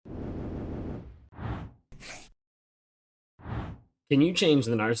Can you change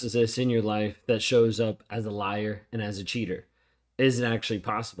the narcissist in your life that shows up as a liar and as a cheater? Is it actually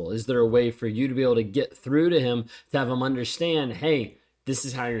possible? Is there a way for you to be able to get through to him, to have him understand, hey, this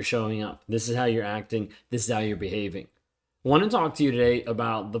is how you're showing up, this is how you're acting, this is how you're behaving? I want to talk to you today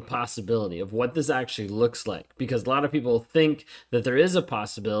about the possibility of what this actually looks like, because a lot of people think that there is a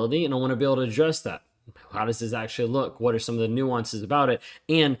possibility, and I want to be able to address that. How does this actually look? What are some of the nuances about it?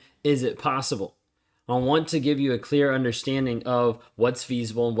 And is it possible? I want to give you a clear understanding of what's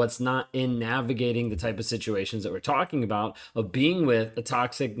feasible and what's not in navigating the type of situations that we're talking about, of being with a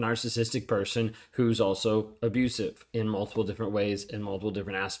toxic, narcissistic person who's also abusive in multiple different ways, in multiple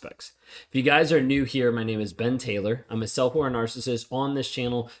different aspects. If you guys are new here, my name is Ben Taylor. I'm a self-aware narcissist on this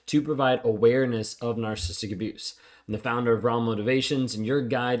channel to provide awareness of narcissistic abuse. I'm the founder of Raw Motivations and your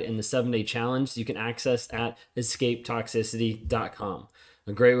guide in the 7-day challenge you can access at escapetoxicity.com.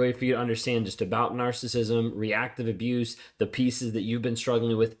 A great way for you to understand just about narcissism, reactive abuse, the pieces that you've been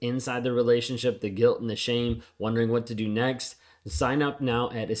struggling with inside the relationship, the guilt and the shame, wondering what to do next. Sign up now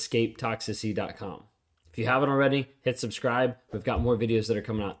at escapetoxicity.com. If you haven't already, hit subscribe. We've got more videos that are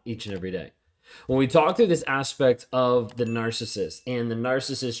coming out each and every day. When we talk through this aspect of the narcissist and the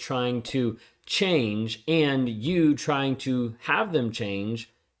narcissist trying to change and you trying to have them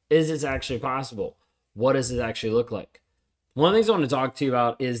change, is this actually possible? What does it actually look like? One of the things I want to talk to you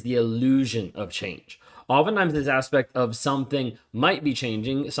about is the illusion of change. Oftentimes this aspect of something might be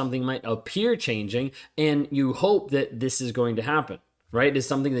changing, something might appear changing, and you hope that this is going to happen, right? It's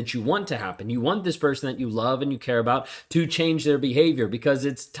something that you want to happen. You want this person that you love and you care about to change their behavior because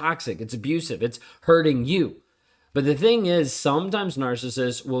it's toxic, it's abusive, it's hurting you. But the thing is, sometimes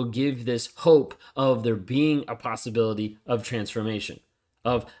narcissists will give this hope of there being a possibility of transformation,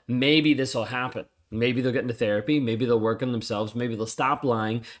 of maybe this will happen. Maybe they'll get into therapy, maybe they'll work on themselves, maybe they'll stop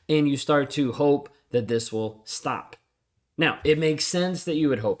lying, and you start to hope that this will stop. Now, it makes sense that you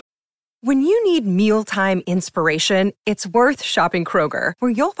would hope. When you need mealtime inspiration, it's worth shopping Kroger, where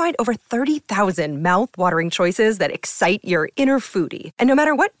you'll find over 30,000 mouth-watering choices that excite your inner foodie. And no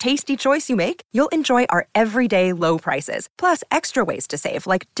matter what tasty choice you make, you'll enjoy our everyday low prices, plus extra ways to save,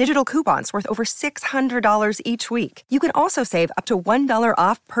 like digital coupons worth over $600 each week. You can also save up to $1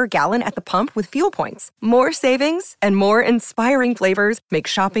 off per gallon at the pump with fuel points. More savings and more inspiring flavors make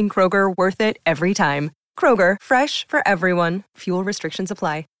shopping Kroger worth it every time. Kroger, fresh for everyone. Fuel restrictions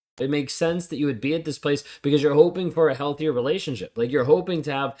apply. It makes sense that you would be at this place because you're hoping for a healthier relationship. Like you're hoping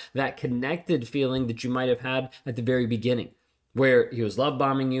to have that connected feeling that you might have had at the very beginning, where he was love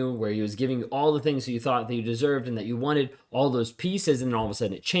bombing you, where he was giving you all the things that you thought that you deserved and that you wanted, all those pieces, and then all of a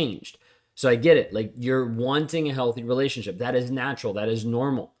sudden it changed. So I get it. Like you're wanting a healthy relationship. That is natural. That is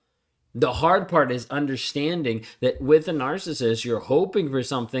normal. The hard part is understanding that with a narcissist, you're hoping for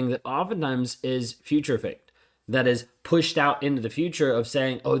something that oftentimes is future faked. That is pushed out into the future of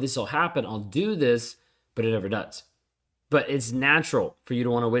saying, oh, this will happen, I'll do this, but it never does. But it's natural for you to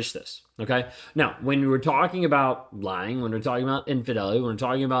want to wish this, okay? Now, when we're talking about lying, when we're talking about infidelity, when we're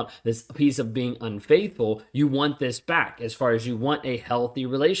talking about this piece of being unfaithful, you want this back as far as you want a healthy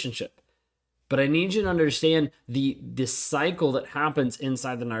relationship. But I need you to understand the cycle that happens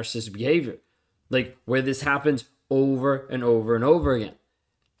inside the narcissistic behavior, like where this happens over and over and over again.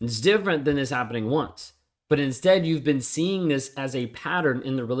 It's different than this happening once. But instead, you've been seeing this as a pattern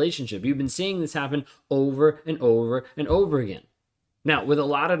in the relationship. You've been seeing this happen over and over and over again. Now, with a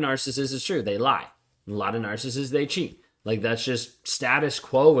lot of narcissists, it's true, they lie. A lot of narcissists, they cheat. Like that's just status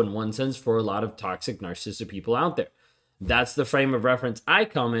quo in one sense for a lot of toxic narcissistic people out there. That's the frame of reference I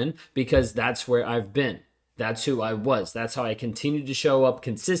come in because that's where I've been. That's who I was. That's how I continue to show up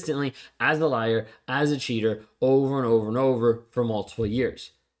consistently as a liar, as a cheater, over and over and over for multiple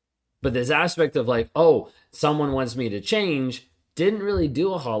years. But this aspect of like, oh, someone wants me to change didn't really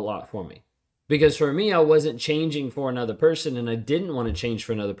do a whole lot for me. Because for me, I wasn't changing for another person and I didn't want to change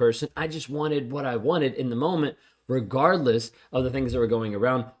for another person. I just wanted what I wanted in the moment, regardless of the things that were going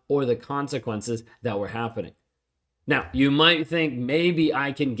around or the consequences that were happening. Now, you might think maybe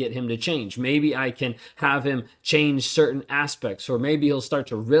I can get him to change. Maybe I can have him change certain aspects, or maybe he'll start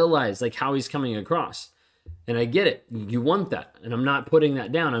to realize like how he's coming across. And I get it. You want that. And I'm not putting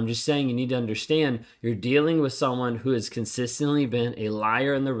that down. I'm just saying you need to understand you're dealing with someone who has consistently been a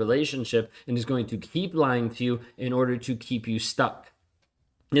liar in the relationship and is going to keep lying to you in order to keep you stuck.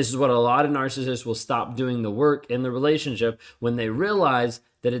 This is what a lot of narcissists will stop doing the work in the relationship when they realize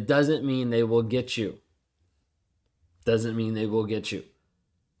that it doesn't mean they will get you. Doesn't mean they will get you.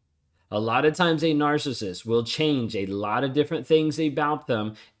 A lot of times a narcissist will change a lot of different things about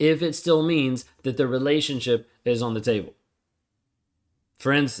them if it still means that the relationship is on the table.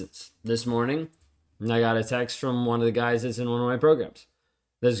 For instance, this morning, And I got a text from one of the guys that's in one of my programs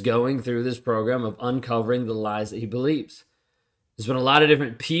that's going through this program of uncovering the lies that he believes. There's been a lot of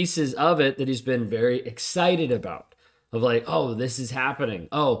different pieces of it that he's been very excited about. Of like, oh, this is happening.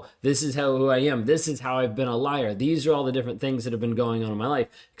 Oh, this is who I am. This is how I've been a liar. These are all the different things that have been going on in my life,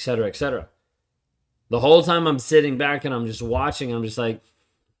 etc., etc. The whole time I'm sitting back and I'm just watching, I'm just like,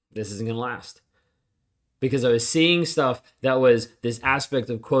 this isn't going to last. Because I was seeing stuff that was this aspect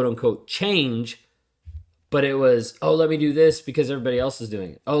of quote unquote change, but it was, oh, let me do this because everybody else is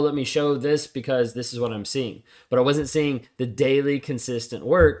doing it. Oh, let me show this because this is what I'm seeing. But I wasn't seeing the daily consistent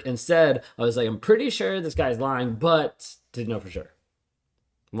work. Instead, I was like, I'm pretty sure this guy's lying, but didn't know for sure.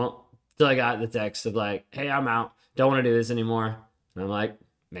 Well, till I got the text of like, hey, I'm out. Don't want to do this anymore. And I'm like,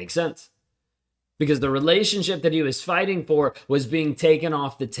 makes sense. Because the relationship that he was fighting for was being taken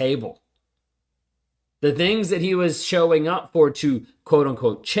off the table. The things that he was showing up for to quote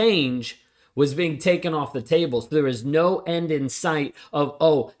unquote change was being taken off the table. So there is no end in sight of,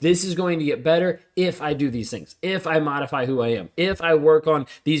 oh, this is going to get better if I do these things, if I modify who I am, if I work on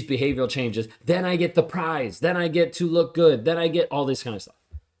these behavioral changes, then I get the prize, then I get to look good, then I get all this kind of stuff.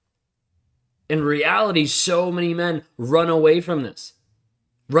 In reality, so many men run away from this,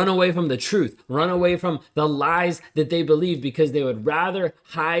 run away from the truth, run away from the lies that they believe because they would rather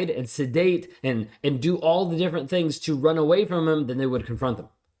hide and sedate and do all the different things to run away from them than they would confront them.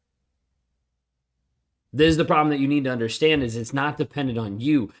 This is the problem that you need to understand is it's not dependent on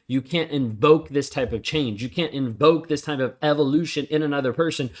you. You can't invoke this type of change. You can't invoke this type of evolution in another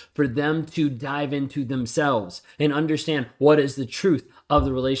person for them to dive into themselves and understand what is the truth of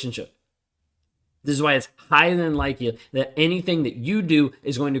the relationship. This is why it's highly unlikely that anything that you do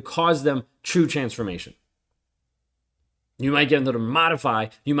is going to cause them true transformation. You might get them to modify.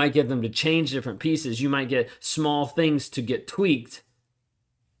 You might get them to change different pieces. You might get small things to get tweaked.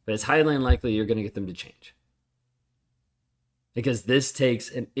 But it's highly unlikely you're going to get them to change. Because this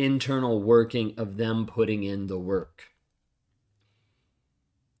takes an internal working of them putting in the work.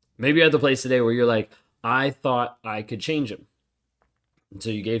 Maybe you're at the place today where you're like, I thought I could change him. And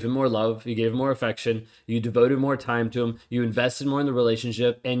so you gave him more love, you gave him more affection, you devoted more time to him, you invested more in the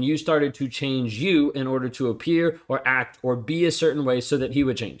relationship, and you started to change you in order to appear or act or be a certain way so that he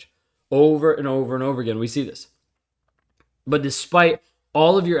would change. Over and over and over again, we see this. But despite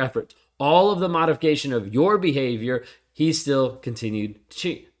all of your efforts, all of the modification of your behavior, he still continued to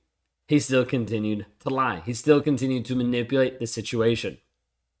cheat. He still continued to lie. He still continued to manipulate the situation.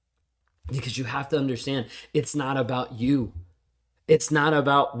 Because you have to understand, it's not about you. It's not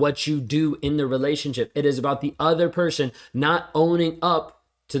about what you do in the relationship. It is about the other person not owning up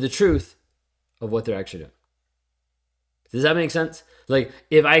to the truth of what they're actually doing. Does that make sense? Like,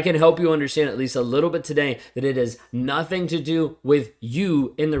 if I can help you understand at least a little bit today that it has nothing to do with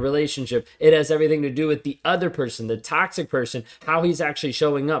you in the relationship. It has everything to do with the other person, the toxic person, how he's actually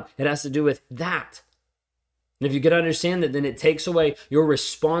showing up. It has to do with that. And if you can understand that, then it takes away your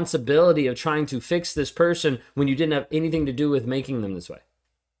responsibility of trying to fix this person when you didn't have anything to do with making them this way.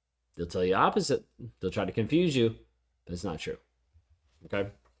 They'll tell you opposite. They'll try to confuse you, but it's not true. Okay?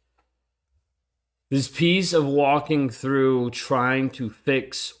 This piece of walking through trying to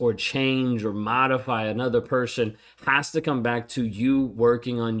fix or change or modify another person has to come back to you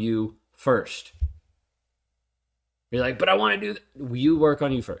working on you first. You're like, but I want to do that. You work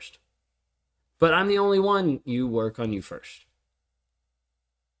on you first. But I'm the only one. You work on you first.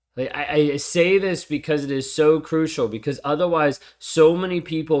 Like, I say this because it is so crucial, because otherwise so many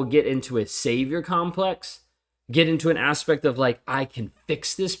people get into a savior complex, get into an aspect of like, I can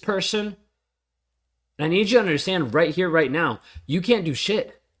fix this person. And I need you to understand right here, right now, you can't do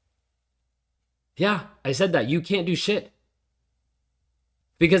shit. Yeah, I said that. You can't do shit.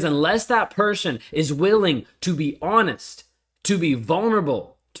 Because unless that person is willing to be honest, to be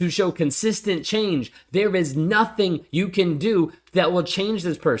vulnerable, to show consistent change, there is nothing you can do that will change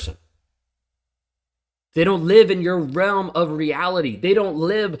this person. They don't live in your realm of reality. They don't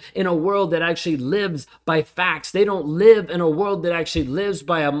live in a world that actually lives by facts. They don't live in a world that actually lives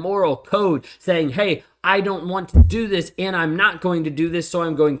by a moral code saying, hey, I don't want to do this and I'm not going to do this, so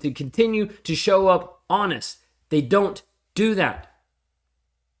I'm going to continue to show up honest. They don't do that.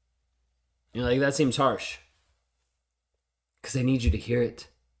 You're like, that seems harsh. Because I need you to hear it.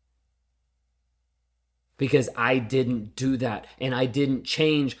 Because I didn't do that and I didn't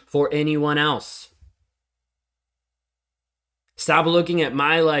change for anyone else. Stop looking at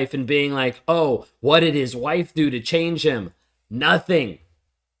my life and being like, oh, what did his wife do to change him? Nothing.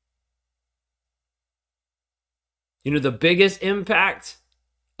 You know, the biggest impact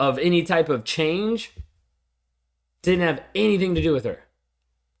of any type of change didn't have anything to do with her.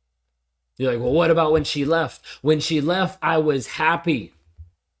 You're like, well, what about when she left? When she left, I was happy.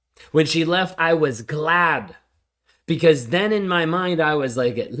 When she left, I was glad. Because then in my mind, I was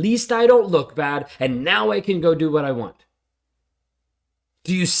like, at least I don't look bad, and now I can go do what I want.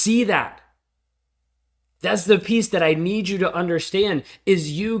 Do you see that? That's the piece that I need you to understand,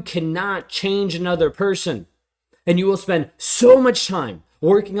 is you cannot change another person. And you will spend so much time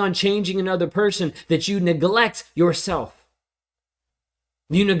working on changing another person that you neglect yourself.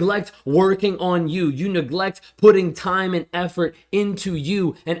 You neglect working on you. You neglect putting time and effort into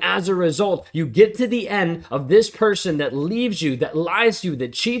you. And as a result, you get to the end of this person that leaves you, that lies to you,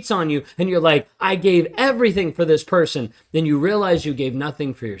 that cheats on you. And you're like, I gave everything for this person. Then you realize you gave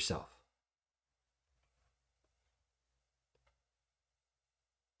nothing for yourself.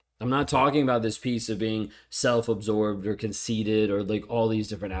 I'm not talking about this piece of being self-absorbed or conceited or like all these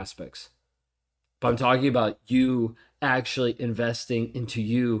different aspects. But I'm talking about you actually investing into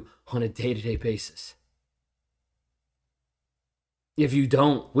you on a day-to-day basis. If you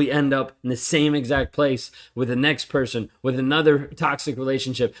don't, we end up in the same exact place with the next person, with another toxic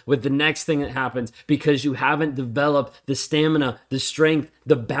relationship, with the next thing that happens, because you haven't developed the stamina, the strength,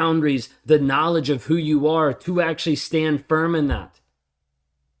 the boundaries, the knowledge of who you are to actually stand firm in that.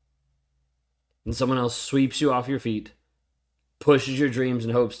 And someone else sweeps you off your feet, pushes your dreams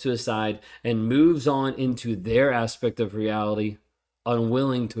and hopes to the side, and moves on into their aspect of reality,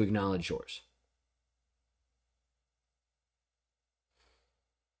 unwilling to acknowledge yours.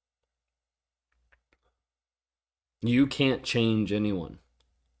 You can't change anyone.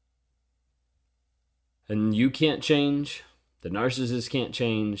 And you can't change, the narcissist can't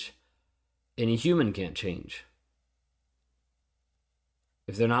change, any human can't change.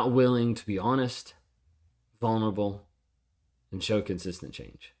 If they're not willing to be honest, vulnerable, and show consistent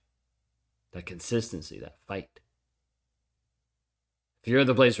change. That consistency, that fight. If you're at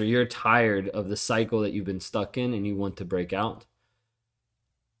the place where you're tired of the cycle that you've been stuck in and you want to break out,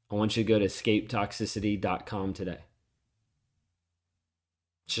 I want you to go to escapetoxicity.com today.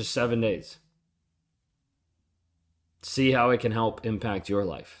 It's just 7 days. See how it can help impact your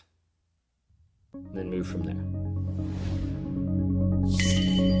life. And then move from there.